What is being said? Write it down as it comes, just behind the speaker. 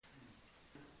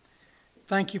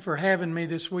Thank you for having me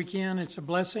this weekend. It's a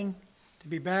blessing to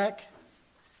be back.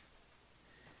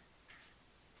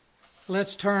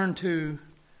 Let's turn to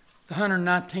the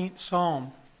 119th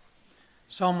Psalm.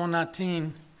 Psalm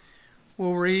 119.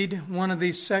 We'll read one of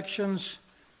these sections,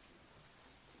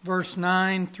 verse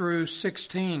 9 through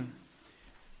 16.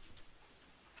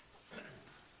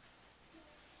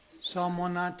 Psalm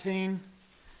 119,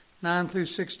 9 through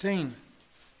 16.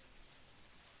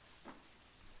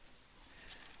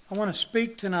 I want to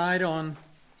speak tonight on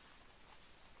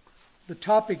the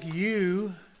topic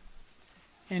you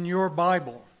and your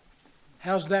Bible.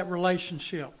 How's that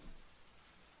relationship?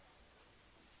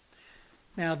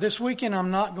 Now, this weekend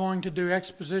I'm not going to do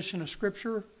exposition of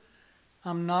Scripture.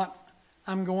 I'm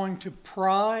going to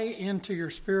pry into your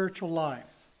spiritual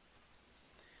life.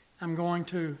 I'm going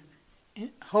to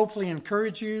hopefully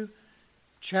encourage you,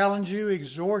 challenge you,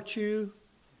 exhort you,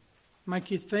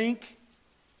 make you think.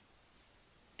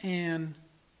 And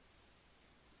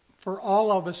for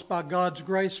all of us, by God's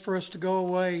grace, for us to go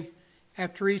away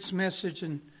after each message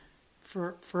and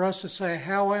for us to say,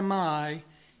 how am I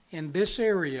in this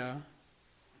area?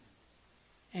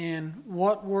 And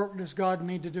what work does God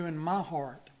need to do in my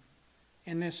heart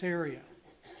in this area?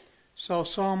 So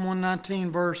Psalm 119,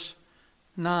 verse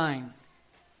 9.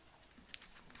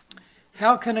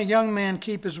 How can a young man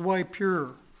keep his way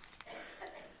pure?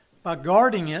 By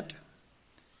guarding it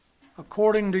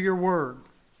according to your word.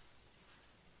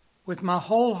 With my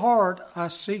whole heart I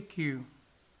seek you.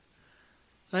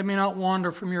 Let me not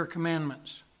wander from your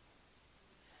commandments.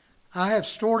 I have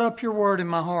stored up your word in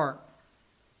my heart,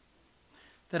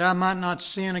 that I might not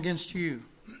sin against you.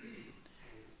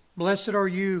 Blessed are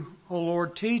you, O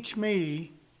Lord. Teach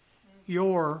me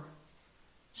your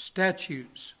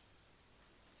statutes.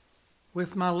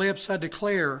 With my lips I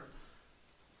declare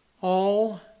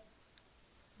all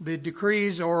the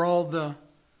decrees or all the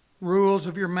rules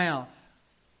of your mouth.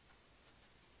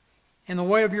 In the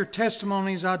way of your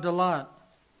testimonies I delight,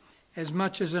 as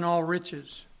much as in all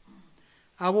riches.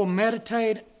 I will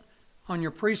meditate on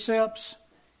your precepts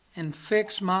and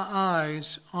fix my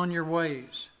eyes on your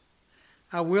ways.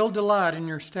 I will delight in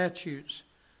your statutes.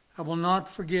 I will not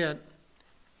forget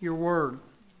your word.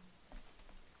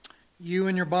 You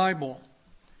and your Bible.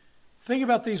 Think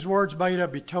about these words by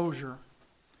A.W. Tozer.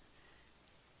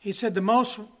 He said the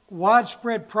most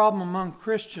widespread problem among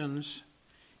Christians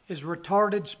is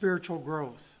retarded spiritual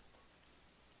growth,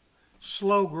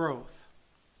 slow growth,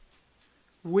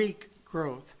 weak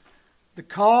growth. The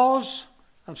cause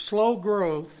of slow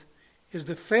growth is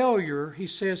the failure, he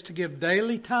says, to give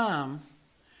daily time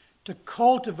to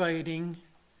cultivating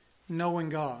knowing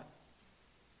God.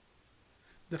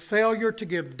 The failure to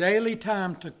give daily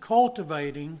time to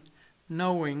cultivating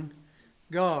knowing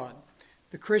God.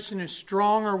 The Christian is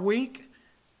strong or weak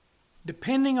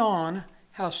depending on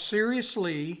how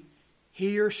seriously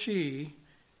he or she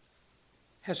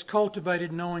has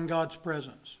cultivated knowing God's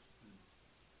presence.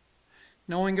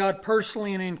 Knowing God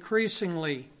personally and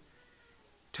increasingly,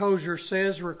 Tozer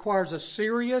says, requires a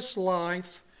serious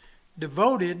life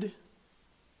devoted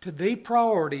to the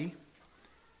priority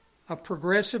of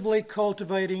progressively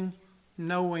cultivating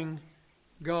knowing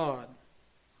God.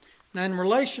 Now, in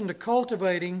relation to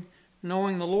cultivating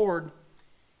knowing the Lord,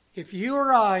 if you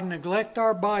or I neglect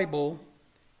our Bible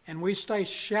and we stay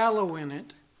shallow in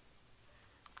it,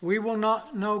 we will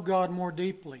not know God more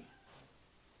deeply.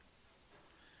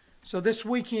 So this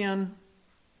weekend,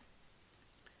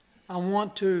 I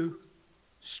want to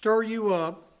stir you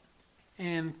up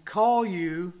and call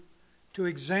you to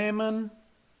examine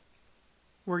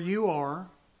where you are.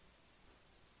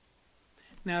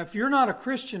 Now, if you're not a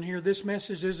Christian here, this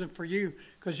message isn't for you,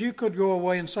 because you could go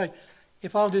away and say,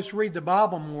 if I'll just read the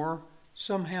Bible more,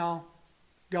 somehow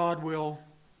God will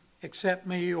accept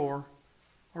me or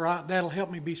that'll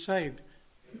help me be saved.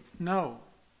 No.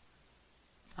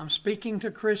 I'm speaking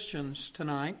to Christians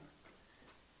tonight,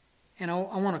 and I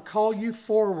want to call you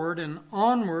forward and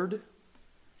onward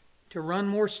to run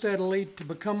more steadily, to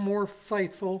become more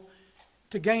faithful,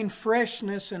 to gain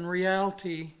freshness and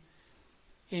reality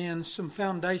in some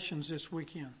foundations this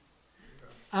weekend.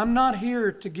 I'm not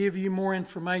here to give you more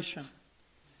information.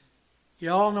 You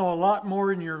all know a lot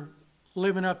more than you're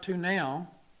living up to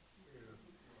now.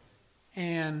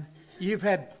 And you've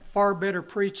had far better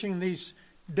preaching these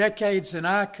decades than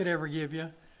I could ever give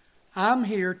you. I'm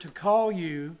here to call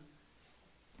you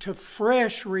to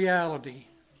fresh reality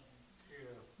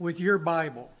with your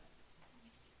Bible.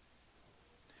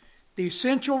 The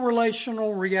essential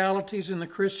relational realities in the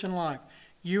Christian life,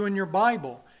 you and your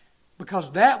Bible,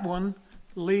 because that one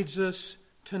leads us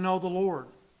to know the Lord.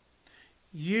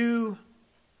 You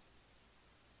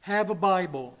have a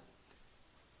Bible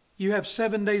You have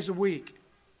 7 days a week.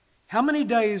 How many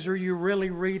days are you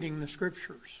really reading the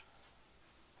Scriptures?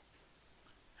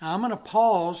 Now, I'm going to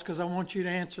pause because I want you to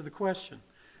answer the question,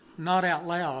 not out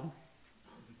loud.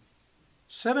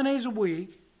 7 days a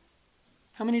week.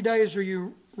 How many days are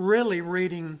you really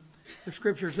reading the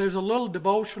Scriptures? There's a little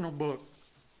devotional book.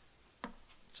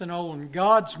 It's an old one,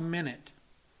 God's Minute.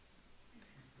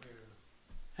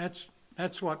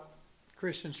 That's what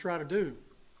Christians try to do.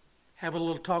 Have a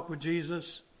little talk with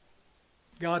Jesus.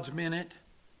 God's Minute.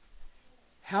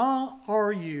 How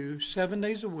are you 7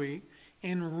 days a week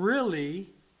and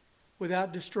really,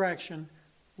 without distraction,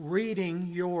 reading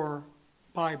your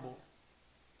Bible?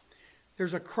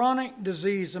 There's a chronic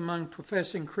disease among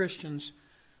professing Christians,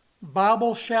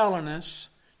 Bible shallowness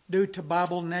due to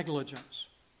Bible negligence.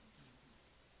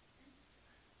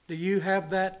 Do you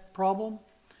have that problem?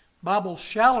 Bible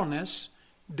shallowness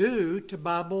due to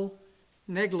Bible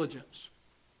negligence.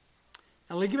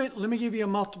 Now let me give you a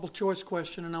multiple choice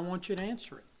question and I want you to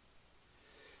answer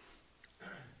it.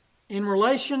 In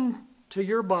relation to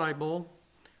your Bible,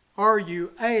 are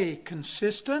you A,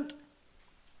 consistent?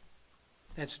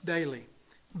 That's daily.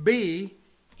 B,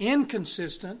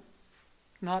 inconsistent,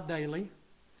 not daily.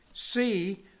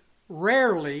 C,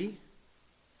 rarely,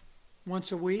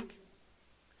 once a week.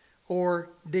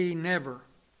 Or D, never.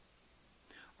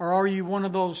 Or are you one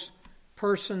of those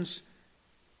persons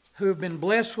who have been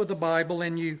blessed with the Bible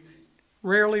and you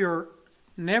rarely or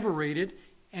never read it,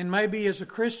 and maybe as a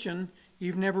Christian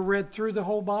you've never read through the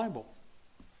whole Bible?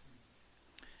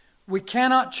 We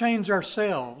cannot change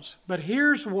ourselves, but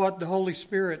here's what the Holy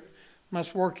Spirit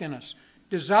must work in us.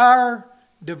 Desire,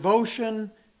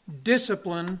 devotion,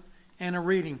 discipline, and a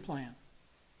reading plan.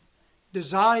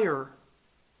 Desire,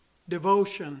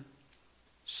 devotion,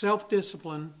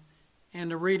 self-discipline,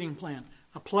 and a reading plan.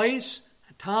 A place,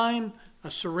 a time, a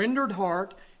surrendered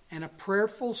heart, and a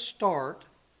prayerful start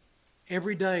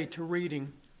every day to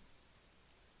reading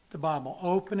the Bible.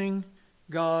 Opening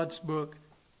God's book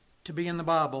to be in the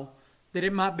Bible, that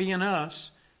it might be in us,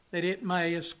 that it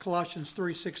may, as Colossians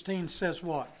 3:16 says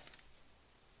what?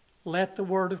 Let the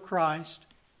word of Christ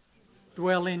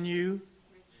dwell in you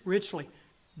richly.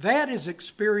 That is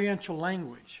experiential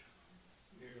language.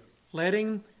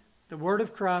 Letting the word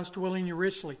of Christ dwell in you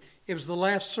richly. It was the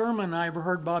last sermon I ever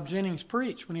heard Bob Jennings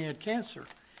preach when he had cancer.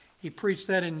 He preached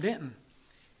that in Denton.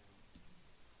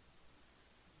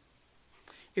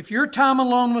 If your time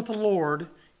alone with the Lord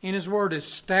in His Word is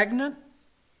stagnant,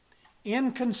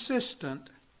 inconsistent,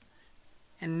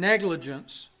 and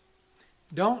negligence,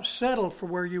 don't settle for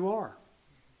where you are.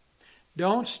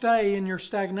 Don't stay in your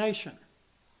stagnation.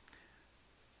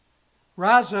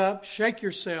 Rise up, shake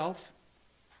yourself,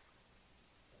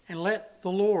 and let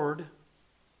the Lord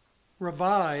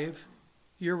revive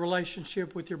your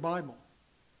relationship with your Bible.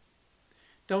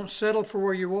 Don't settle for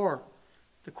where you are.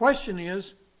 The question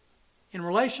is, in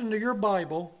relation to your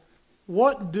Bible,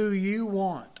 what do you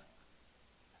want?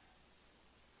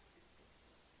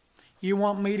 You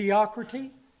want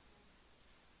mediocrity?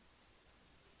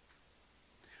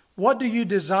 What do you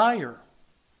desire?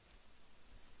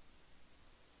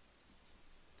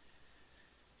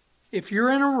 If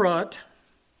you're in a rut,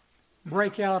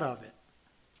 break out of it.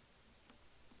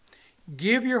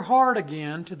 Give your heart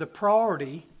again to the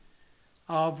priority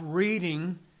of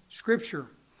reading Scripture.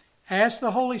 Ask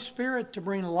the Holy Spirit to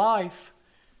bring life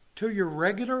to your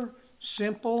regular,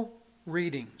 simple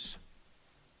readings.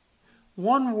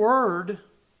 One word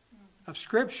of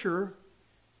Scripture,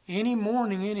 any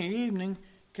morning, any evening,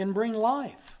 can bring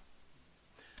life.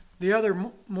 The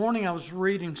other morning I was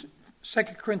reading 2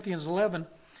 Corinthians 11,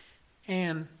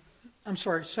 and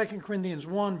 2 Corinthians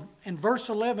 1, and verse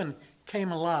 11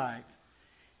 came alive.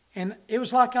 And it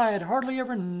was like I had hardly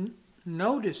ever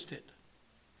noticed it.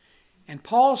 And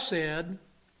Paul said,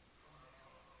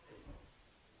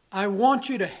 I want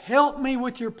you to help me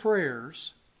with your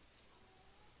prayers,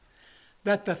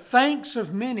 that the thanks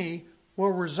of many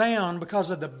will resound because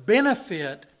of the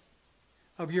benefit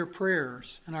of your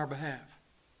prayers in our behalf.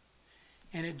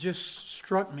 And it just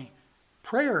struck me.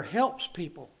 Prayer helps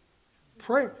people.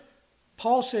 Prayer.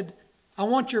 Paul said, I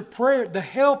want your prayer, the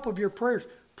help of your prayers.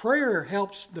 Prayer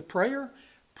helps the prayer.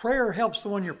 Prayer helps the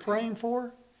one you're praying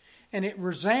for. And it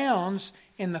resounds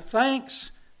in the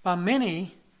thanks by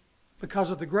many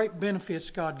because of the great benefits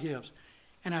God gives.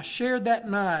 And I shared that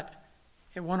night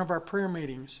at one of our prayer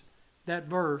meetings, that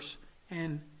verse,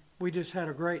 and we just had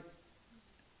a great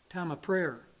time of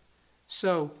prayer.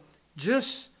 So,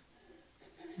 just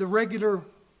the regular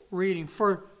reading.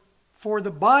 For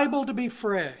the Bible to be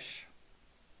fresh,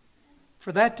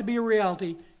 for that to be a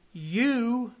reality,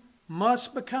 you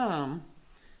must become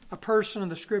a person of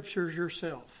the Scriptures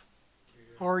yourself.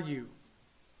 Are you?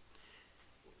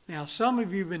 Now, some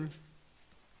of you have been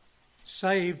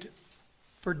saved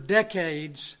for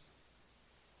decades,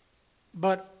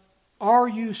 but are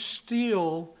you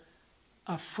still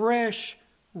a fresh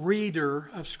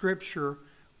reader of Scripture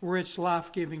where it's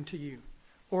life-giving to you?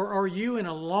 Or are you in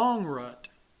a long rut?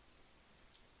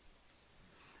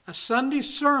 A Sunday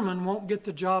sermon won't get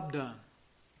the job done.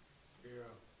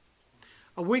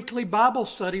 A weekly Bible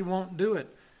study won't do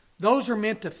it. Those are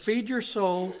meant to feed your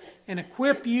soul and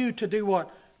equip you to do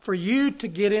what? For you to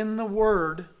get in the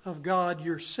Word of God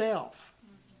yourself.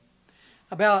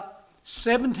 About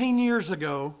 17 years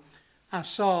ago, I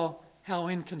saw how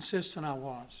inconsistent I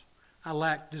was. I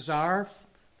lacked desire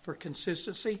for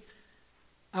consistency.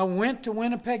 I went to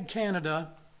Winnipeg, Canada.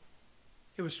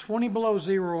 It was 20 below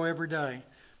zero every day.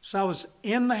 So I was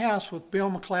in the house with Bill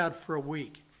McLeod for a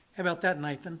week. How about that,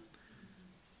 Nathan?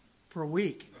 For a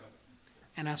week.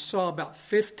 And I saw about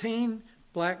 15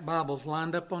 black Bibles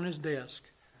lined up on his desk.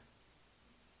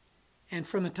 And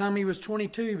from the time he was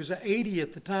 22, he was 80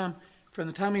 at the time. From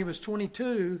the time he was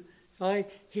 22,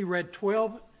 he read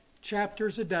 12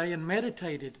 chapters a day and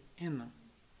meditated in them.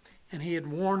 And he had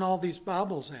worn all these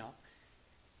Bibles out.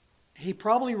 He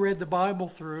probably read the Bible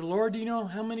through. Lord, do you know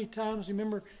how many times? You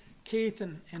remember Keith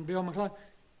and Bill McLeod?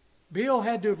 Bill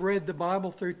had to have read the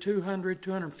Bible through 200,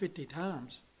 250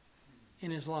 times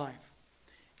in his life.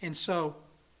 And so,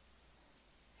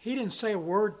 he didn't say a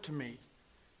word to me.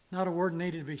 Not a word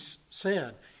needed to be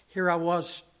said. Here I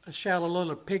was, a shallow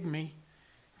little pygmy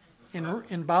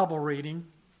in Bible reading.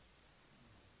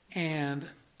 And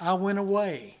I went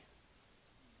away.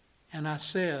 And I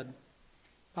said,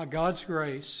 by God's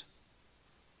grace,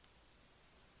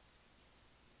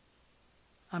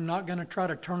 I'm not going to try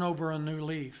to turn over a new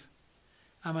leaf.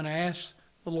 I'm going to ask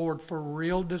the Lord for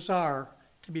real desire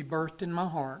to be birthed in my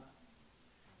heart.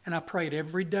 And I prayed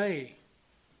every day.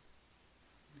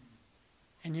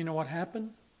 And you know what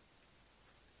happened?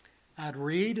 I'd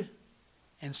read,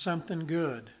 and something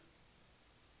good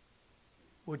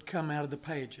would come out of the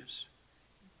pages.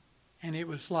 And it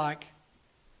was like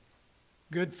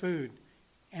good food.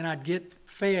 And I'd get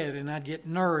fed, and I'd get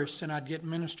nourished, and I'd get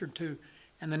ministered to.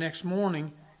 And the next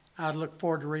morning, I'd look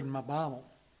forward to reading my Bible.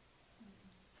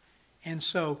 And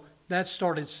so that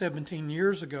started 17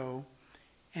 years ago,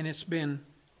 and it's been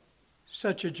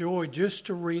such a joy just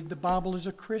to read the Bible as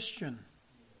a Christian.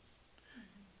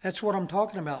 That's what I'm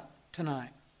talking about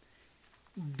tonight.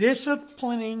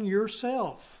 Disciplining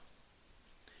yourself.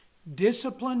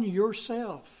 Discipline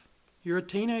yourself. You're a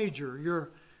teenager.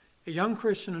 You're a young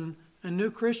Christian, a new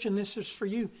Christian. This is for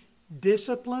you.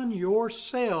 Discipline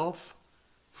yourself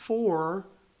for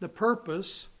the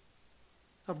purpose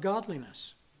of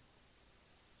godliness.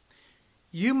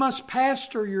 You must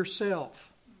pastor yourself.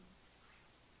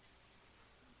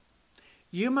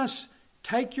 You must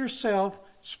take yourself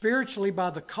spiritually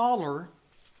by the collar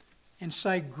and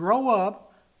say, grow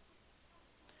up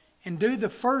and do the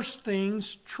first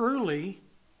things truly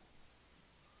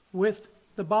with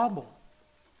the Bible.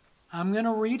 I'm going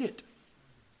to read it.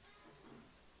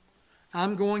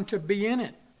 I'm going to be in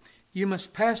it. You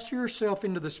must pastor yourself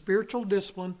into the spiritual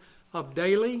discipline of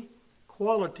daily,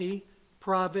 quality,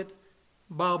 private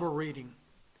Bible reading.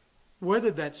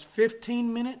 Whether that's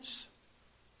 15 minutes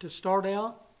to start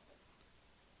out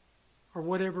or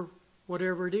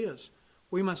whatever it is.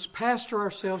 We must pastor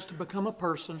ourselves to become a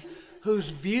person whose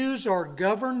views are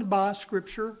governed by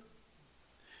Scripture,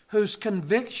 whose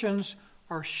convictions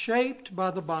are shaped by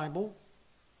the Bible,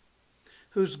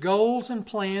 whose goals and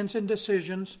plans and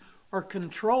decisions are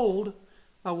controlled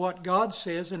by what God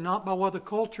says and not by what the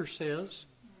culture says.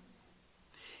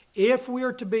 If we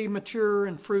are to be mature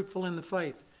and fruitful in the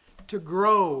faith, to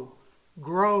grow,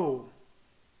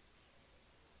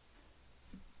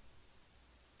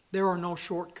 there are no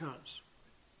shortcuts.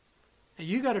 Now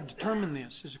you got to determine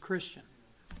this as a Christian.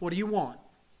 What do you want?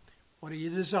 What do you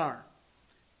desire?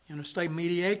 You want to stay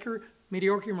mediocre?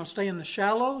 You want to stay in the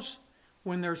shallows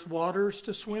when there's waters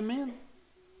to swim in?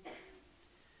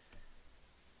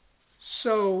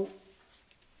 So,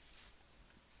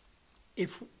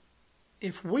 if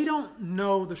we don't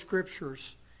know the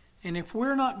Scriptures, and if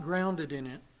we're not grounded in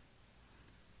it,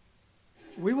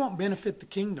 we won't benefit the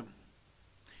kingdom.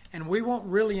 And we won't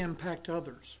really impact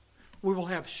others. We will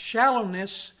have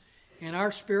shallowness in our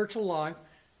spiritual life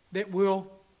that will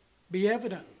be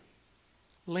evident.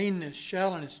 Leanness,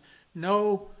 shallowness,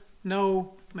 no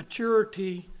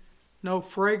maturity, no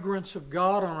fragrance of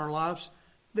God on our lives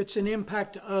that's an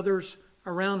impact to others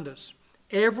around us.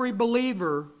 Every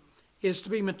believer is to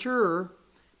be mature,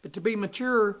 but to be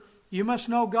mature, you must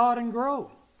know God and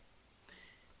grow.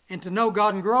 And to know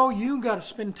God and grow, you've got to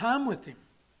spend time with Him.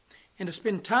 And to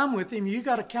spend time with Him, you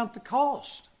got to count the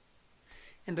cost.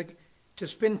 And to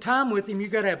spend time with Him, you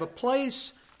got to have a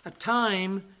place, a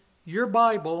time, your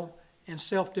Bible, and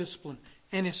self-discipline.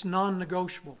 And it's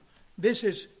non-negotiable. This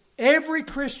is every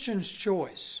Christian's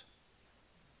choice.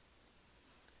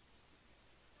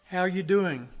 How are you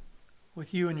doing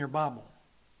with you and your Bible?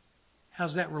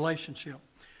 How's that relationship?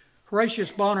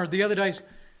 Horatius Bonner, the other day,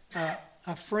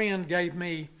 a friend gave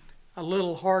me a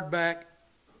little hardback,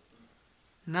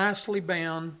 nicely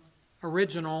bound,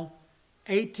 original,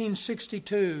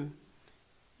 1862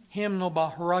 hymnal by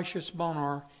Horatius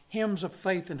Bonner, Hymns of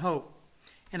Faith and Hope.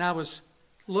 And I was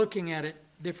looking at it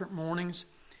different mornings,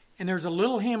 and there's a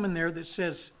little hymn in there that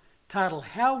says, titled,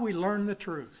 How We Learn the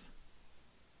Truth.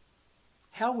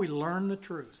 How we learn the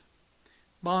truth.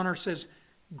 Bonner says,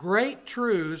 great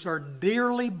truths are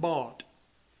dearly bought.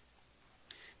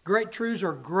 Great truths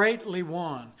are greatly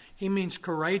won. He means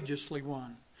courageously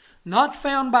won. Not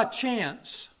found by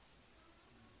chance,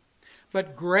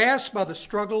 but grasped by the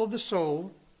struggle of the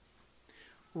soul,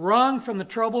 wrung from the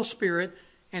troubled spirit,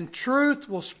 and truth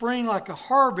will spring like a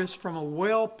harvest from a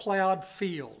well-plowed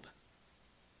field.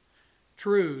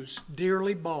 Truths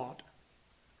dearly bought.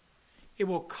 It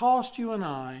will cost you and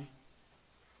I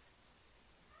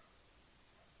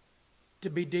to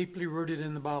be deeply rooted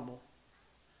in the Bible.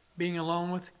 Being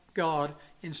alone with God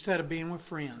instead of being with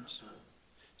friends.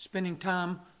 Spending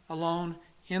time alone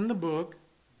in the book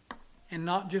and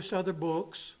not just other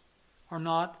books or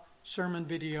not sermon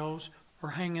videos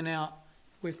or hanging out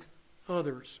with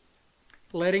others.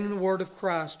 Letting the Word of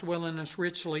Christ dwell in us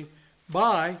richly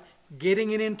by getting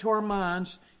it into our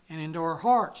minds and into our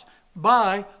hearts.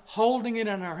 By holding it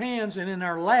in our hands and in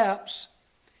our laps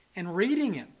and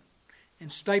reading it and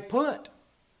stay put.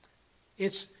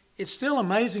 It's still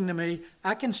amazing to me.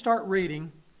 I can start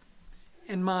reading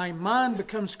and my mind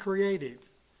becomes creative.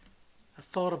 I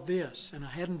thought of this and I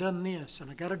hadn't done this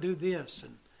and I got to do this.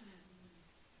 And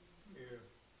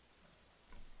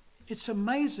it's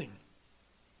amazing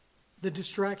the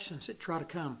distractions that try to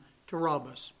come to rob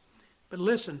us. But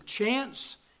listen,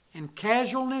 chance and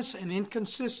casualness and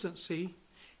inconsistency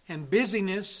and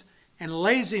busyness and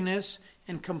laziness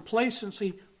and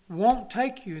complacency won't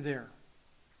take you there.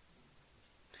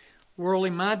 Worldly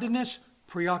mindedness,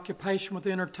 preoccupation with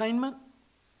entertainment,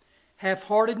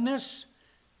 half-heartedness,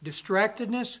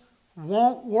 distractedness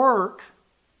won't work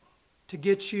to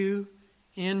get you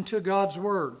into God's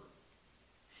Word.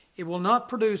 It will not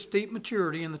produce deep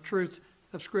maturity in the truth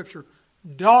of Scripture.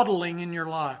 Dawdling in your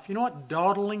life. You know what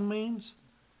dawdling means?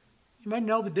 You may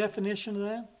know the definition of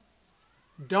that.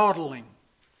 Dawdling.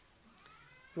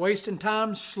 Wasting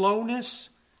time, slowness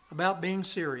about being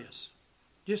serious.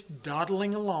 Just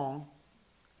dawdling along.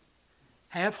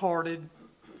 Half-hearted.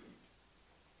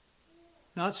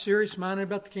 Not serious-minded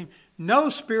about the kingdom. No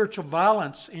spiritual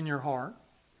violence in your heart.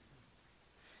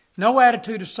 No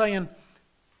attitude of saying,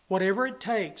 whatever it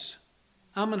takes,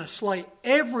 I'm going to slay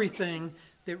everything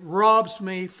that robs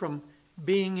me from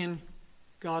being in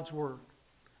God's Word.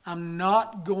 I'm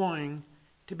not going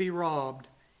to be robbed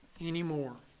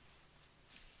anymore.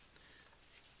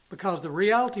 Because the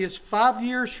reality is 5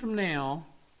 years from now,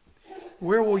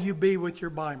 where will you be with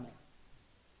your Bible?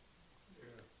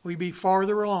 Will you be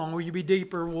farther along? Will you be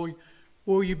deeper?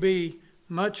 Will you be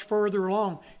much further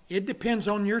along? It depends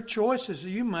on your choices that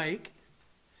you make.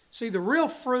 See, the real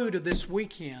fruit of this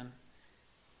weekend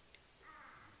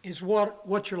is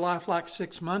what's your life like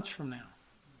 6 months from now.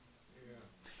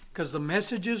 Because the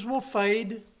messages will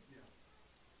fade.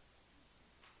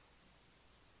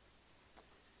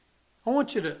 I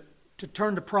want you to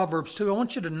turn to Proverbs 2. I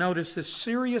want you to notice this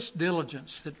serious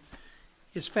diligence that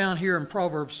is found here in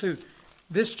Proverbs 2.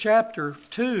 This chapter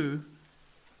 2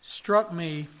 struck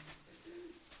me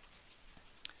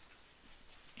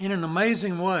in an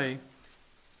amazing way.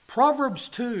 Proverbs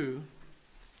 2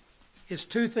 is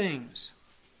two things.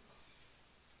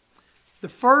 The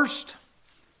first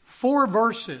 4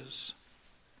 verses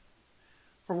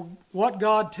are what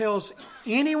God tells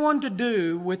anyone to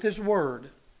do with His Word.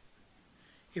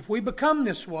 If we become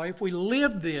this way, if we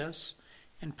live this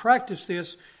and practice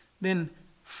this, then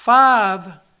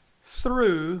 5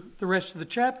 through the rest of the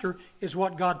chapter is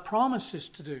what God promises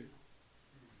to do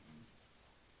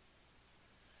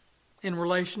in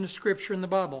relation to Scripture and the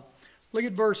Bible. Look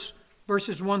at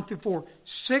verses 1 through 4.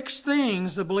 6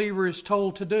 things the believer is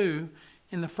told to do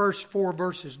in the first 4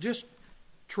 verses. Just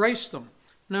trace them.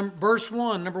 Verse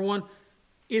 1, number 1,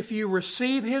 if you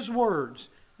receive His words,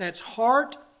 that's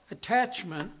heart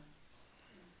attachment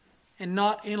and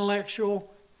not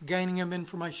intellectual gaining of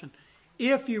information.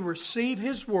 If you receive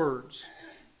His words.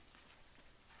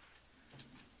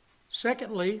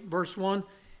 Secondly, verse 1,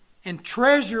 and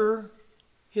treasure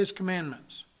His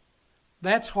commandments.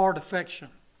 That's heart affection.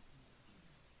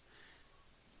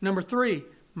 Number 3,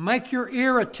 make your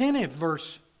ear attentive,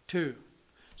 verse 2.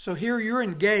 So here you're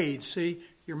engaged. See,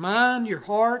 your mind, your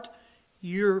heart,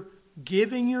 you're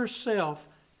giving yourself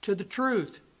to the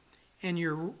truth. And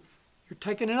you're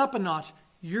taking it up a notch.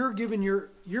 You're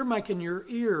making your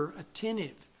ear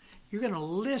attentive. You're going to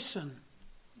listen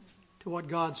to what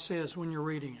God says when you're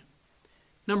reading it.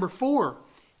 Number 4,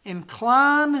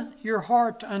 incline your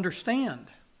heart to understand.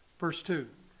 Verse 2.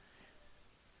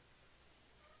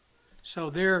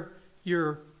 So there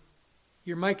you're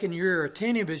making your ear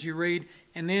attentive as you read,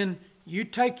 and then you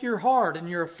take your heart and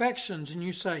your affections and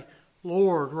you say,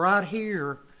 Lord, right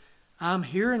here, I'm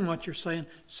hearing what you're saying,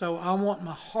 so I want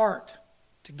my heart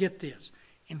to get this.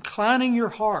 Inclining your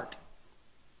heart.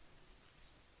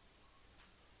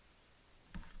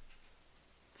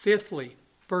 Fifthly,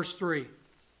 verse 3.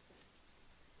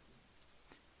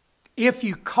 If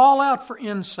you call out for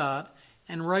insight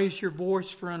and raise your voice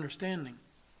for understanding.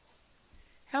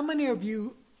 How many of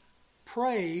you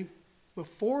pray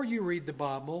before you read the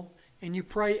Bible and you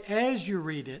pray as you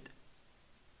read it,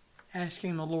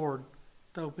 asking the Lord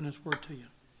to open His Word to you?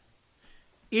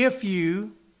 If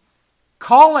you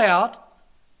call out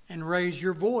and raise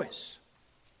your voice.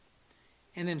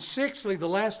 And then sixthly, the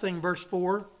last thing, verse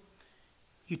 4,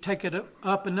 you take it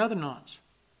up another notch.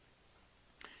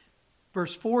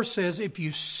 Verse 4 says, if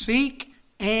you seek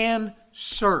and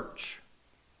search.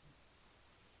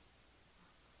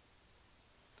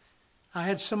 I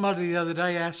had somebody the other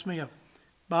day ask me a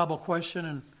Bible question,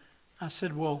 and I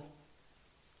said, well,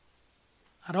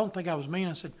 I don't think I was mean.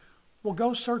 I said, well,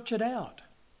 go search it out.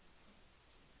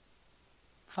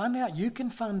 Find out. You can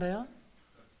find out.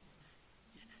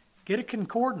 Get a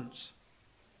concordance.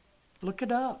 Look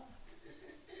it up.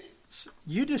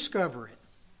 You discover it.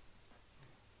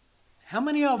 How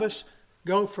many of us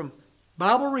go from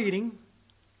Bible reading,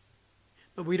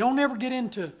 but we don't ever get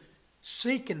into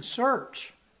seek and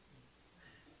search?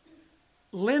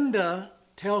 Linda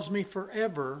tells me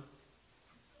forever,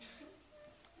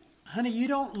 honey, you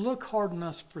don't look hard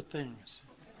enough for things.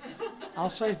 I'll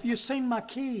say, have you seen my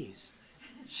keys?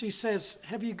 She says,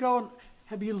 have you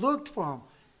looked for them?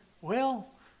 Well,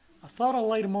 I thought I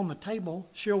laid them on the table.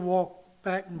 She'll walk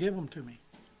back and give them to me.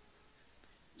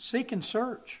 Seek and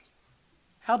search.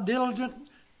 How diligent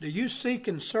do you seek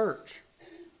and search?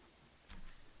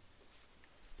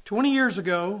 20 years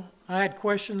ago, I had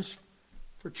questions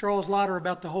for Charles Leiter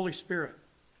about the Holy Spirit.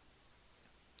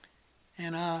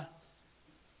 But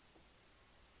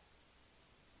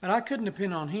I couldn't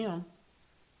depend on him.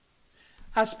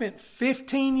 I spent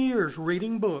 15 years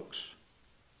reading books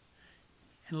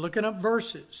and looking up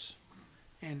verses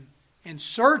and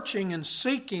searching and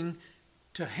seeking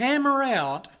to hammer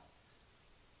out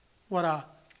what I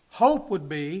hope would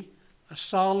be a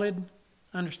solid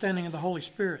understanding of the Holy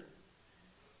Spirit.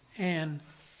 And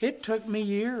it took me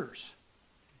years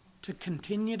to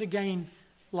continue to gain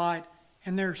light.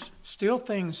 And there's still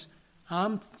things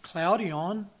I'm cloudy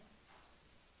on.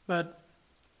 But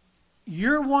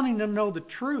you're wanting to know the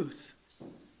truth.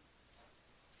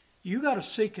 You got to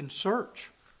seek and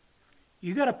search.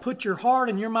 You got to put your heart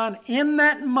and your mind in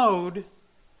that mode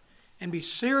and be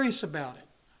serious about it.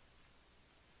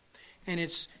 And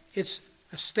it's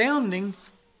astounding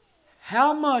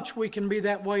how much we can be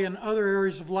that way in other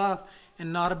areas of life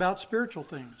and not about spiritual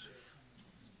things.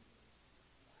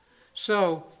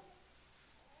 So,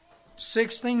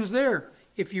 6 things there.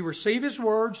 If you receive His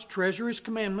words, treasure His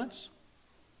commandments,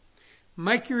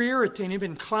 make your ear attentive,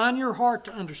 incline your heart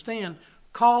to understand,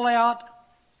 call out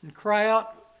and cry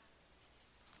out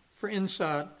for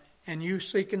insight, and you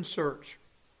seek and search.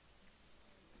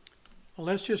 Well,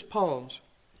 let's just pause.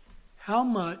 How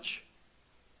much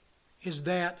is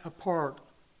that a part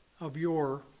of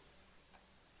your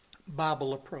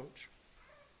Bible approach?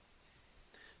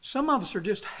 Some of us are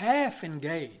just half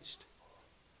engaged,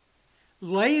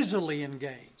 lazily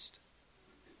engaged.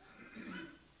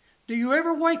 Do you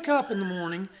ever wake up in the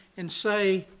morning and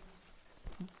say,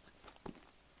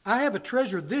 I have a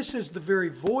treasure. This is the very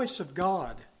voice of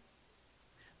God.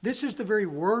 This is the very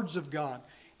words of God.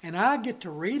 And I get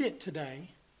to read it today.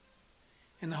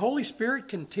 And the Holy Spirit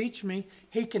can teach me.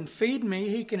 He can feed me.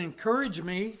 He can encourage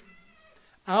me.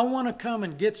 I want to come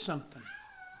and get something.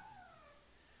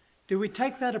 Do we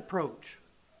take that approach?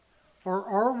 Or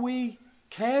are we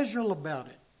casual about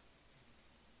it?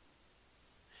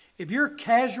 If you're a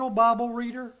casual Bible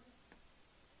reader,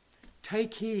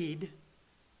 take heed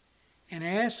and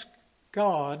ask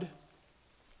God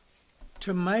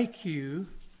to make you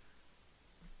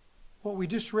what we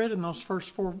just read in those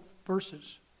first 4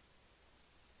 verses.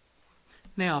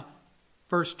 Now,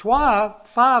 verse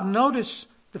 5, notice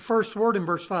the first word in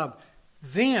verse 5.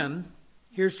 Then,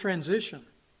 here's transition.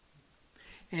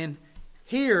 And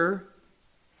here,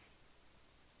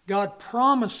 God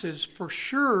promises for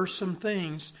sure some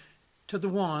things to the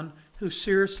one who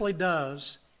seriously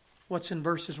does what's in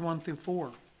verses 1 through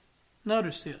 4.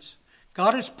 Notice this.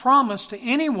 God has promised to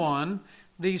anyone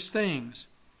these things.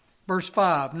 Verse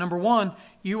 5, number 1,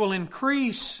 you will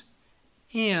increase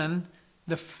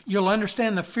you'll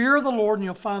understand the fear of the Lord and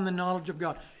you'll find the knowledge of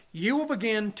God. You will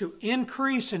begin to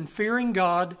increase in fearing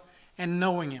God and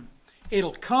knowing Him.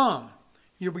 It'll come.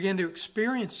 You'll begin to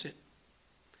experience it.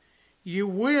 You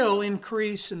will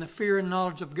increase in the fear and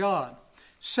knowledge of God.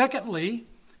 Secondly,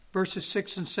 verses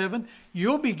 6 and 7,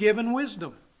 you'll be given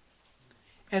wisdom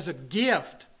as a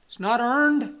gift. It's not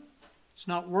earned. It's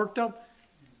not worked up.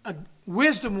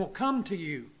 Wisdom will come to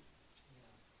you.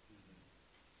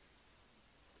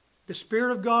 The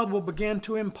Spirit of God will begin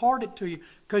to impart it to you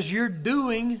because you're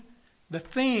doing the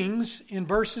things in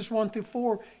verses 1 through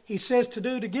 4 He says to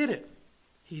do to get it.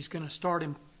 He's going to start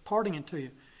imparting it to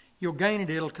you. You'll gain it.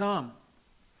 It'll come.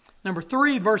 Number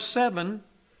 3, verse 7.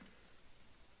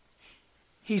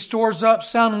 He stores up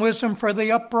sound wisdom for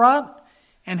the upright,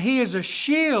 and He is a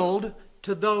shield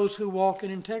to those who walk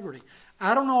in integrity.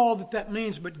 I don't know all that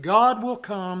means, but God will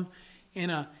come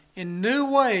in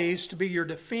new ways to be your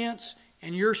defense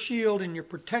and your shield and your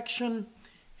protection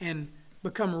and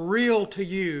become real to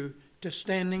you to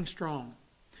standing strong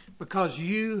because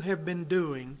you have been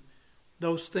doing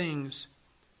those things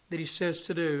that He says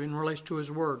to do in relation to His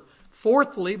Word.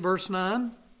 Fourthly, verse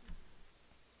 9,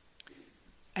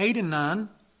 8 and 9,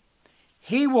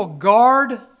 He will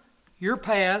guard your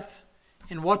path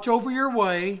and watch over your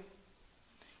way,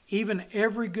 even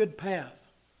every good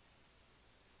path.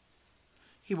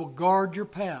 He will guard your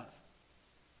path.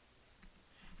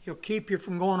 He'll keep you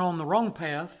from going on the wrong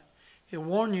path. He'll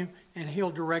warn you and He'll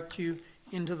direct you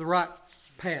into the right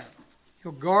path.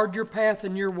 He'll guard your path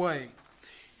and your way.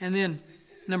 And then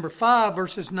number 5,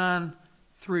 verses 9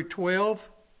 through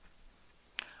 12,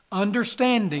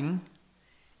 understanding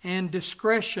and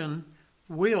discretion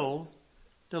will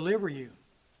deliver you.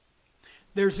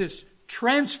 There's this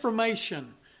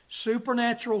transformation,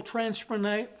 supernatural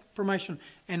transformation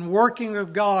and working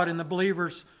of God in the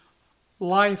believer's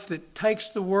life that takes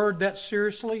the Word that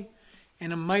seriously,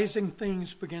 and amazing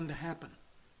things begin to happen.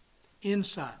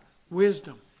 Insight,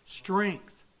 wisdom,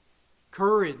 strength,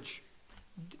 courage,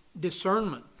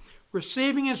 discernment.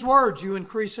 Receiving His words, you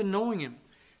increase in knowing Him.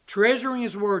 Treasuring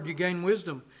His Word, you gain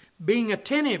wisdom. Being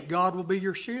attentive, God will be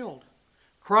your shield.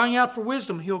 Crying out for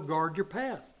wisdom, He'll guard your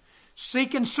path.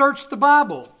 Seek and search the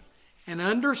Bible, and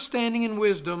understanding and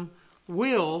wisdom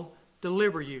will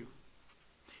deliver you.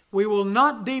 We will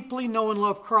not deeply know and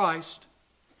love Christ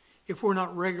if we're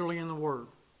not regularly in the Word.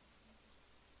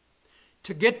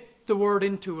 To get the Word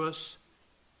into us,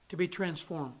 to be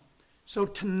transformed. So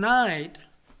tonight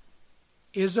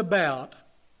is about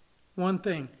one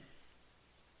thing.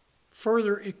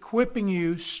 Further equipping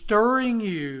you, stirring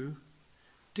you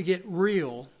to get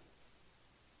real,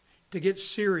 to get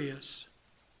serious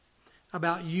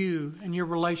about you and your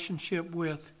relationship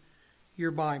with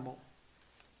your Bible.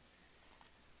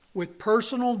 With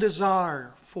personal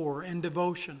desire for and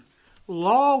devotion.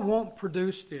 Law won't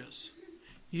produce this.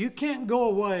 You can't go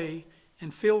away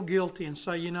and feel guilty and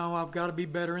say, I've got to be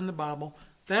better in the Bible.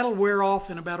 That'll wear off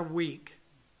in about a week.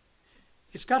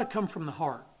 It's got to come from the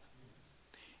heart.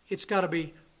 It's got to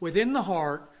be within the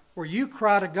heart where you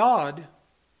cry to God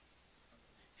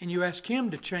and you ask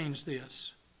Him to change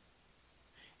this.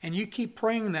 And you keep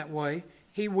praying that way,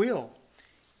 He will.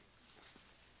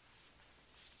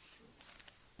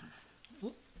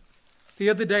 The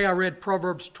other day I read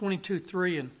Proverbs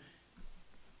 22:3 and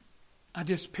I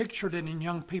just pictured it in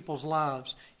young people's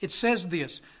lives. It says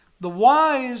this, the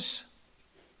wise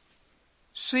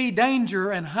see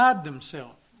danger and hide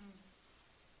themselves.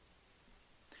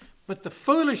 But the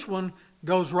foolish one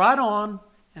goes right on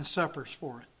and suffers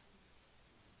for it.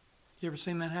 You ever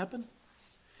seen that happen?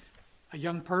 A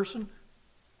young person,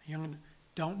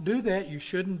 don't do that. You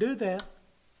shouldn't do that.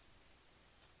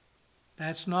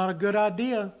 That's not a good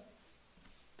idea.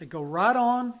 They go right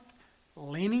on,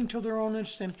 leaning to their own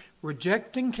understanding,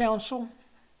 rejecting counsel.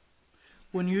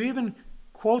 When you even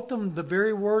quote them the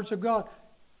very words of God,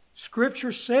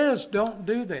 Scripture says don't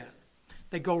do that.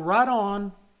 They go right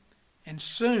on, and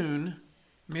soon,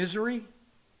 misery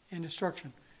and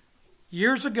destruction.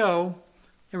 Years ago,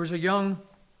 there was a young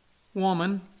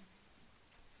woman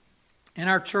in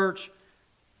our church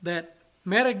that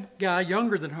met a guy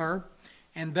younger than her,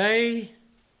 and they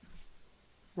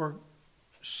were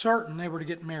certain they were to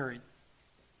get married.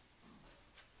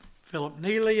 Philip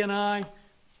Neely and I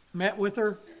met with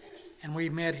her, and we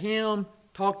met him,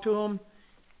 talked to him,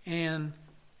 and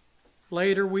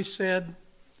later we said,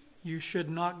 you should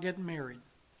not get married.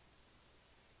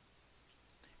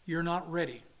 You're not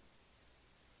ready.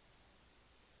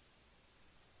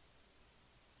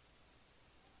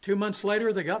 Two months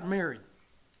later, they got married.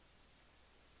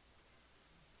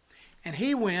 And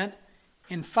he went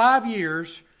in 5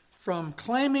 years from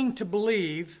claiming to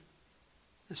believe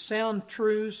the sound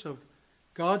truths of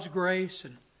God's grace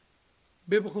and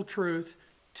biblical truth.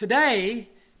 Today,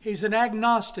 he's an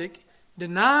agnostic,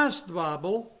 denies the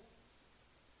Bible,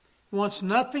 wants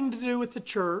nothing to do with the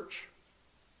church,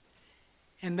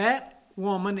 and that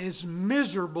woman is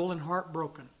miserable and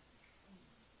heartbroken.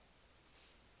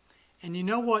 And you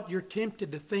know what? You're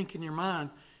tempted to think in your mind,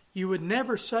 you would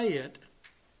never say it,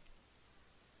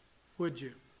 would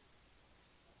you?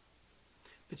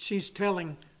 But she's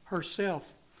telling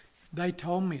herself, they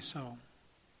told me so.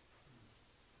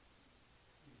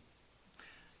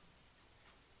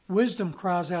 Wisdom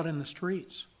cries out in the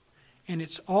streets. And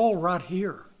it's all right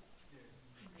here.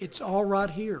 It's all right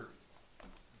here.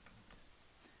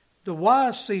 The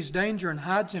wise sees danger and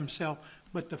hides himself,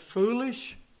 but the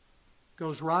foolish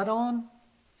goes right on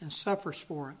and suffers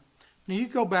for it. Now you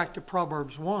go back to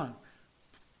Proverbs 1.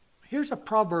 Here's a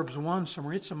Proverbs 1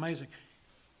 summary. It's amazing.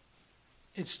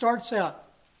 It starts out,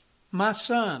 my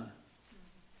son.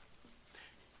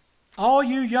 All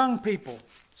you young people,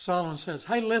 Solomon says,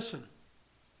 hey, listen.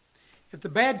 If the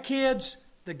bad kids,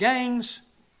 the gangs,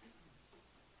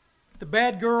 the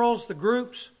bad girls, the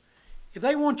groups, if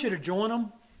they want you to join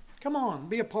them, come on,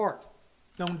 be a part.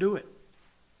 Don't do it.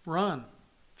 Run.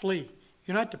 Flee.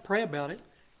 You don't have to pray about it.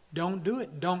 Don't do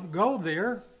it. Don't go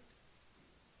there.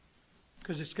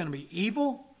 Because it's going to be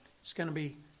evil. It's going to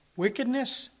be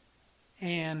wickedness.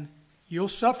 And you'll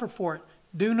suffer for it.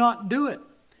 Do not do it.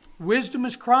 Wisdom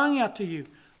is crying out to you.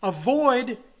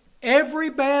 Avoid every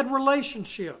bad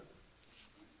relationship.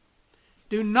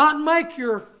 Do not make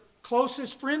your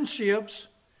closest friendships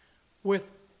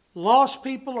with lost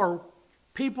people or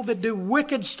people that do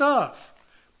wicked stuff,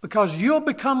 because you'll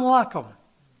become like them.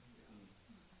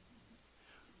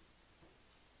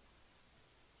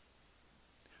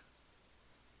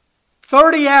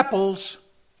 "30 apples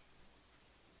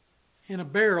in a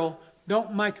barrel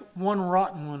don't make one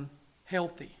rotten one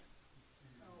healthy."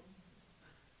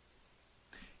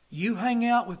 You hang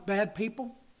out with bad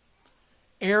people,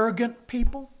 arrogant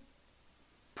people,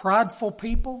 prideful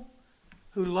people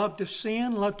who love to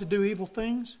sin, love to do evil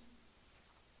things.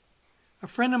 A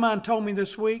friend of mine told me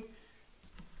this week,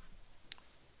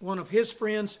 one of his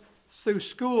friends through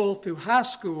school, through high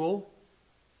school,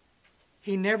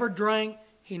 he never drank,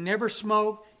 he never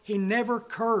smoked, he never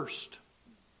cursed.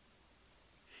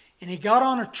 And he got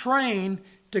on a train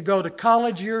to go to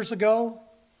college years ago,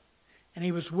 and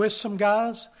he was with some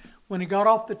guys. When he got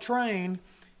off the train,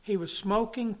 he was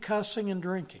smoking, cussing, and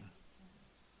drinking.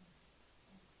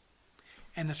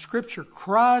 And the scripture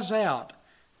cries out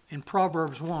in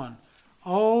Proverbs 1,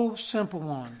 "O simple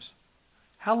ones,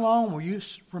 how long will you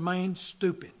remain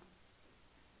stupid?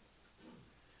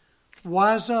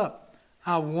 Wise up.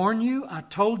 I warn you, I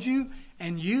told you,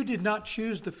 and you did not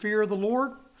choose the fear of the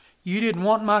Lord. You didn't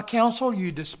want my counsel.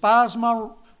 You despised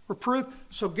my reproof.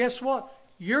 So guess what?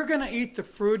 You're going to eat the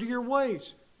fruit of your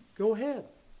ways. Go ahead."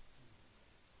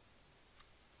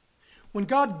 When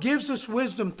God gives us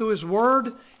wisdom through His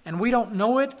Word and we don't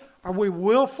know it, or we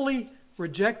willfully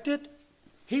reject it,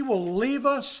 He will leave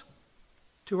us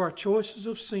to our choices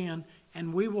of sin,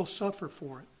 and we will suffer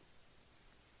for it.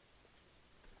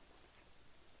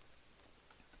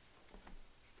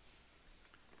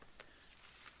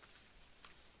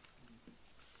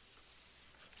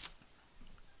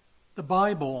 The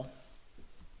Bible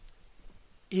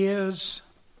is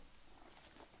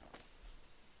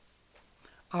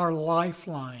our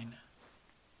lifeline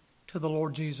to the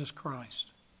Lord Jesus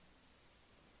Christ.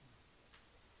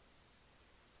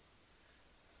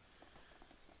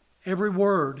 Every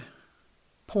word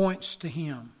points to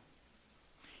Him.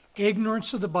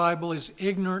 Ignorance of the Bible is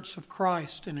ignorance of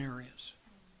Christ in areas.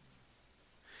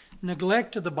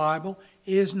 Neglect of the Bible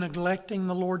is neglecting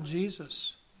the Lord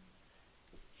Jesus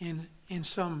in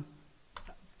some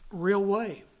real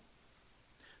way.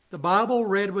 The Bible,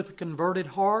 read with a converted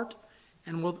heart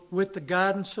and with the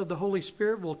guidance of the Holy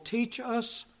Spirit, will teach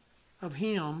us of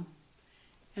Him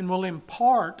and will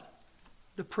impart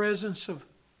the presence of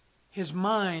His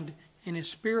mind and His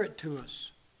Spirit to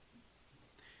us.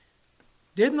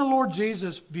 Didn't the Lord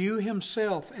Jesus view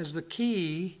Himself as the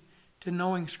key to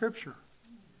knowing Scripture?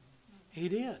 He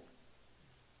did.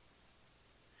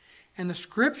 And the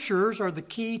Scriptures are the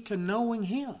key to knowing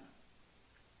Him.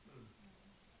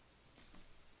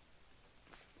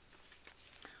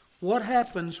 What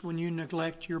happens when you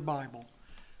neglect your Bible?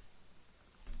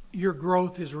 Your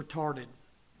growth is retarded.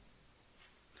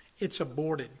 It's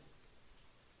aborted.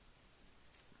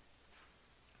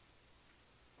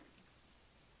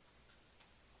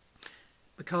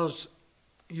 Because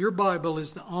your Bible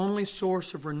is the only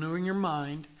source of renewing your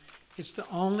mind. It's the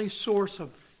only source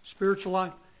of spiritual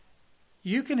life.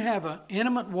 You can have an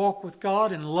intimate walk with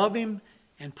God and love Him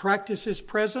and practice His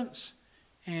presence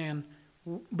and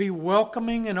be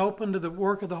welcoming and open to the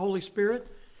work of the Holy Spirit.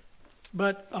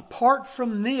 But apart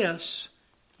from this,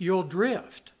 you'll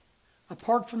drift.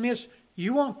 Apart from this,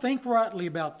 you won't think rightly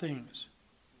about things.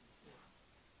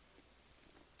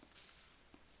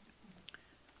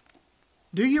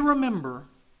 Do you remember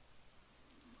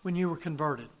when you were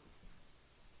converted?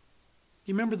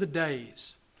 You remember the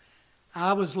days?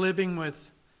 I was living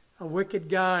with a wicked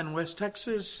guy in West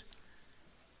Texas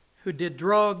who did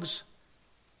drugs,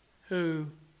 who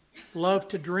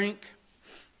loved to drink,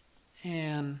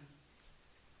 and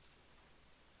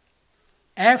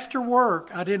after work,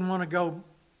 I didn't want to go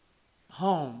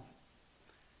home.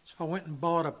 So I went and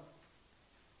bought a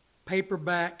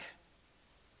paperback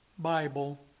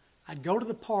Bible. I'd go to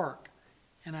the park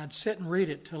and I'd sit and read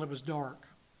it till it was dark.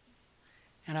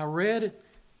 And I read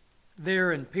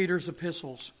there in Peter's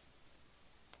epistles,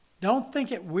 don't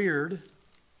think it weird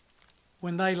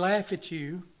when they laugh at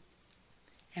you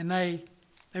and they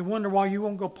wonder why you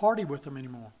won't go party with them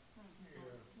anymore.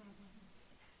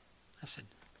 I said,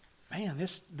 man,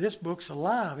 this book's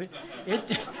alive.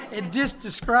 It just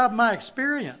described my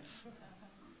experience.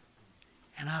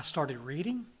 And I started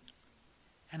reading,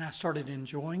 and I started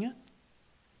enjoying it,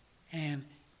 and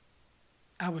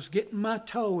I was getting my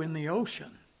toe in the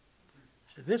ocean.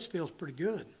 I said, this feels pretty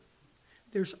good.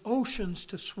 There's oceans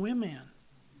to swim in.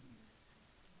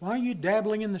 Why are you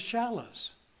dabbling in the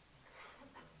shallows?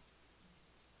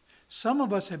 Some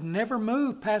of us have never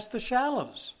moved past the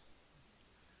shallows.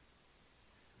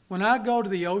 When I go to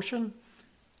the ocean,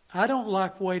 I don't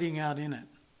like wading out in it.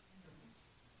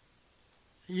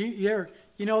 You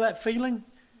know that feeling?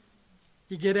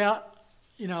 You get out,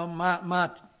 my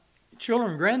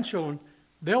children, grandchildren,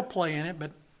 they'll play in it,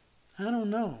 but I don't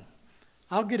know.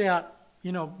 I'll get out,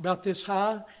 about this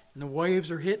high, and the waves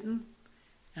are hitting,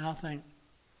 and I'll think,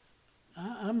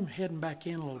 I'm heading back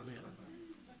in a little bit.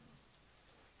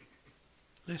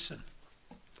 Listen,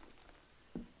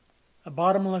 a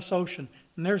bottomless ocean,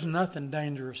 and there's nothing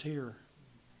dangerous here.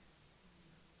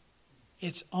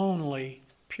 It's only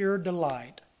pure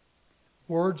delight,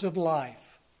 words of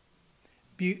life,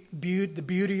 the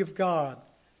beauty of God,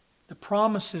 the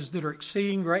promises that are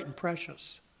exceeding great and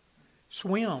precious.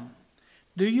 Swim.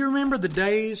 Do you remember the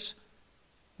days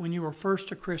when you were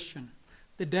first a Christian?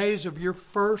 The days of your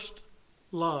first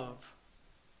love?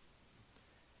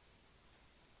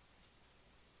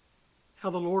 How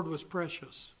the Lord was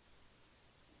precious.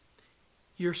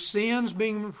 Your sins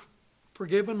being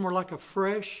forgiven were like a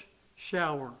fresh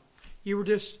shower. You were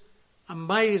just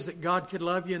amazed that God could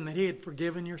love you and that He had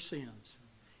forgiven your sins.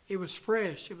 It was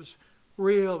fresh. It was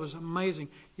real. It was amazing.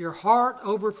 Your heart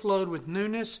overflowed with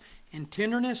newness and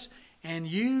tenderness, and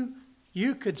you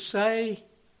could say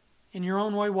in your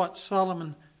own way what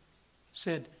Solomon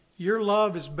said, your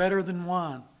love is better than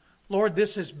wine. Lord,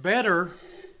 this is better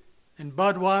than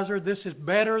Budweiser. This is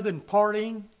better than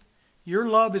partying. Your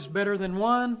love is better than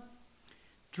wine.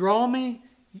 Draw me.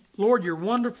 Lord, you're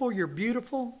wonderful. You're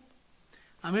beautiful.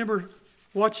 I remember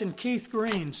watching Keith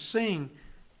Green sing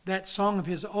that song of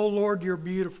his, Oh Lord, you're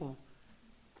beautiful.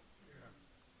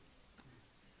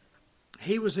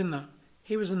 He was in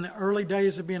the early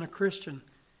days of being a Christian.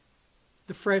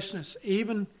 The freshness,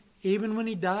 even when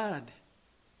he died.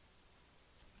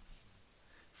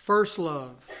 First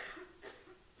love.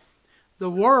 The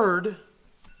Word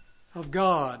of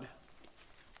God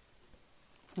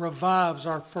revives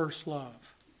our first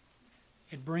love.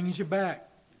 It brings you back.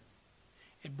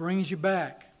 It brings you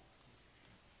back.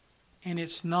 And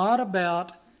it's not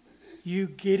about you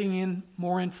getting in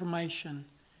more information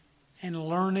and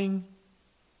learning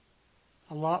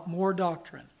a lot more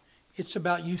doctrine. It's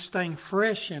about you staying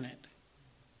fresh in it.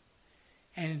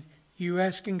 And you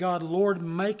asking God, Lord,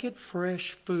 make it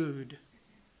fresh food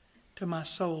to my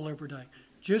soul every day.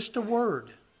 Just a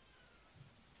word.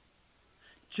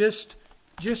 Just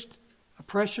a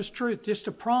precious truth. Just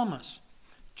a promise.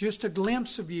 Just a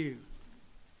glimpse of you.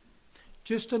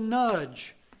 Just a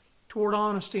nudge toward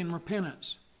honesty and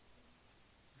repentance.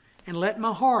 And let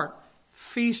my heart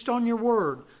feast on your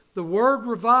word. The word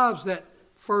revives that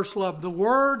first love. The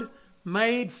word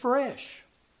made fresh.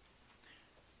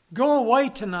 Go away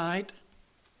tonight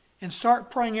and start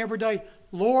praying every day,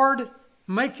 Lord,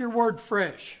 make your word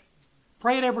fresh.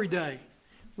 Pray it every day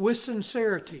with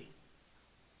sincerity.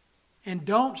 And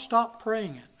don't stop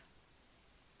praying it.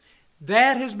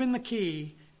 That has been the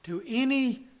key to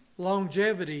any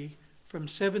longevity from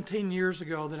 17 years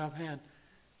ago that I've had.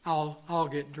 I'll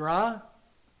get dry.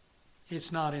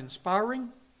 It's not inspiring.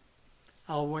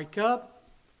 I'll wake up.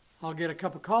 I'll get a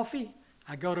cup of coffee.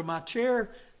 I go to my chair.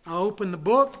 I open the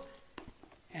book.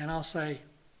 And I'll say,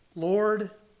 Lord,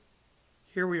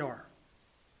 here we are.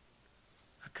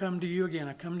 I come to you again.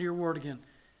 I come to your word again.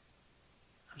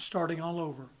 I'm starting all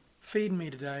over. Feed me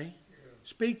today.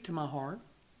 Speak to my heart.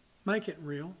 Make it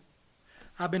real.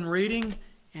 I've been reading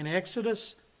in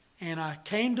Exodus, and I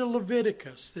came to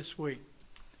Leviticus this week.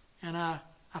 And I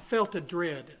felt a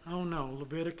dread. Oh no,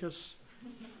 Leviticus,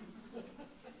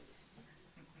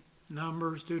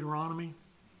 Numbers, Deuteronomy,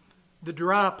 the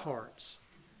dry parts.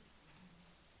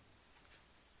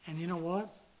 And you know what?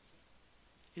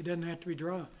 It doesn't have to be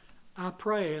dry. I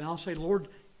pray and I'll say, Lord,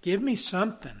 give me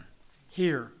something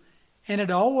here. And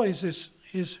it always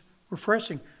is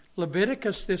refreshing.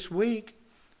 Leviticus this week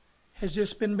has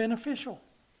just been beneficial.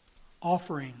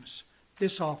 Offerings,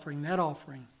 this offering, that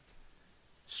offering.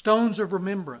 Stones of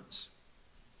remembrance,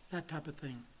 that type of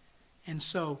thing. And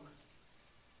so,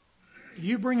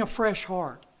 you bring a fresh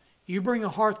heart. You bring a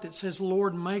heart that says,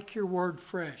 Lord, make your word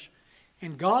fresh.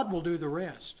 And God will do the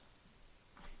rest.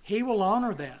 He will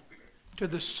honor that. To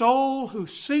the soul who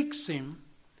seeks Him,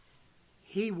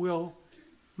 He will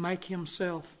make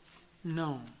Himself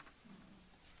known.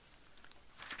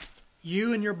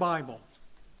 You and your Bible.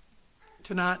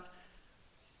 Tonight,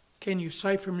 can you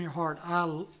say from your heart,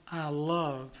 I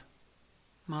love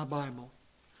my Bible?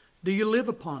 Do you live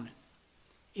upon it?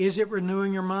 Is it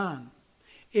renewing your mind?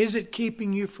 Is it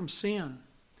keeping you from sin?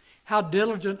 How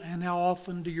diligent and how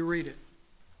often do you read it?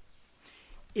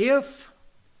 If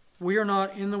we are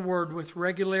not in the Word with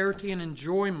regularity and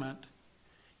enjoyment,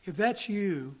 if that's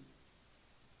you,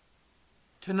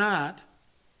 tonight,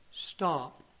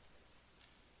 stop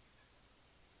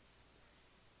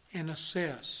and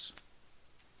assess,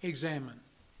 examine.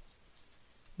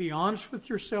 Be honest with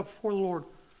yourself before the Lord.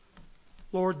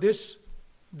 Lord, this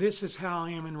is how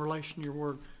I am in relation to your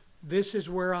Word. This is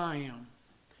where I am.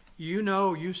 You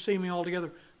know, you see me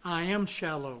altogether. I am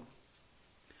shallow.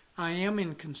 I am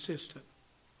inconsistent.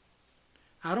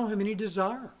 I don't have any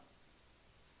desire.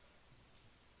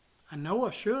 I know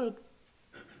I should.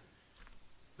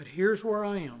 But here's where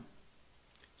I am.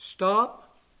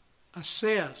 Stop,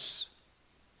 assess,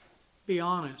 be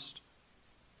honest,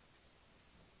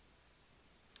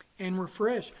 and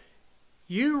refresh.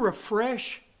 You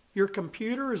refresh your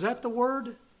computer, is that the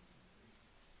word?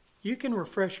 You can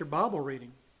refresh your Bible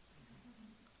reading.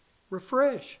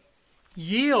 Refresh.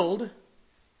 Yield,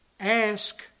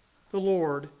 ask the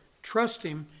Lord, trust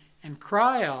Him, and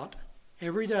cry out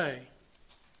every day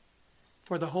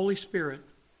for the Holy Spirit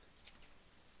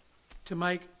to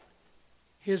make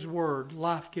His Word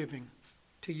life-giving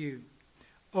to you.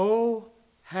 Oh,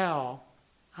 how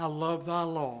I love thy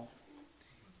law.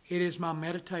 It is my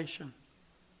meditation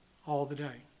all the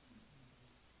day.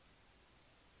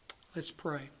 Let's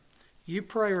pray. You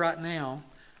pray right now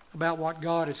about what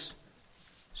God has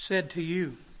said to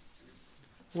you.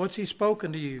 What's He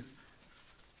spoken to you?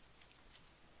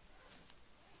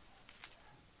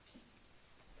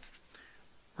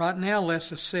 Right now,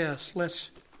 let's assess.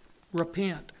 Let's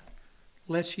repent.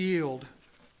 Let's yield.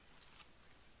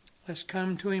 Let's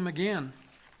come to Him again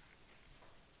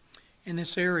in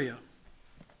this area.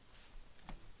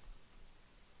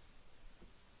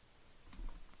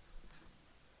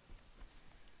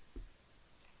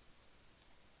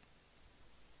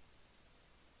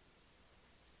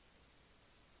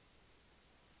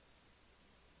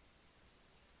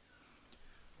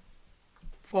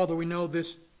 Father, we know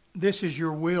this is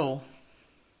your will.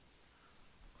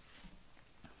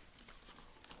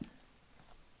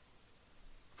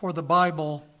 For the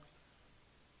Bible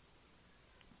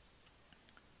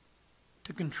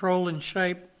to control and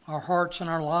shape our hearts and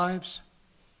our lives,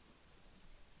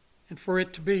 and for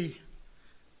it to be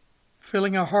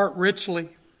filling our heart richly.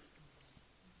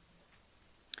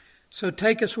 So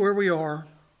take us where we are,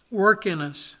 work in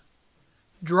us,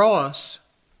 draw us,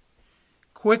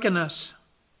 quicken us,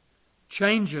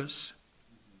 change us.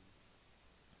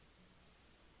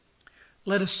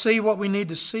 Let us see what we need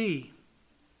to see.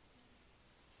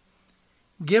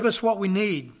 Give us what we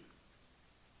need.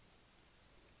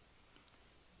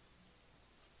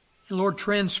 And Lord,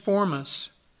 transform us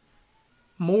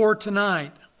more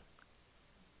tonight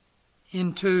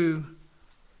into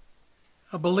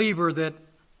a believer that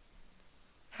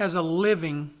has a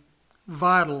living,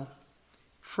 vital,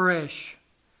 fresh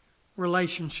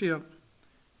relationship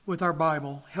with our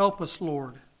Bible. Help us,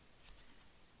 Lord.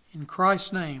 In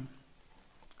Christ's name,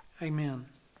 amen.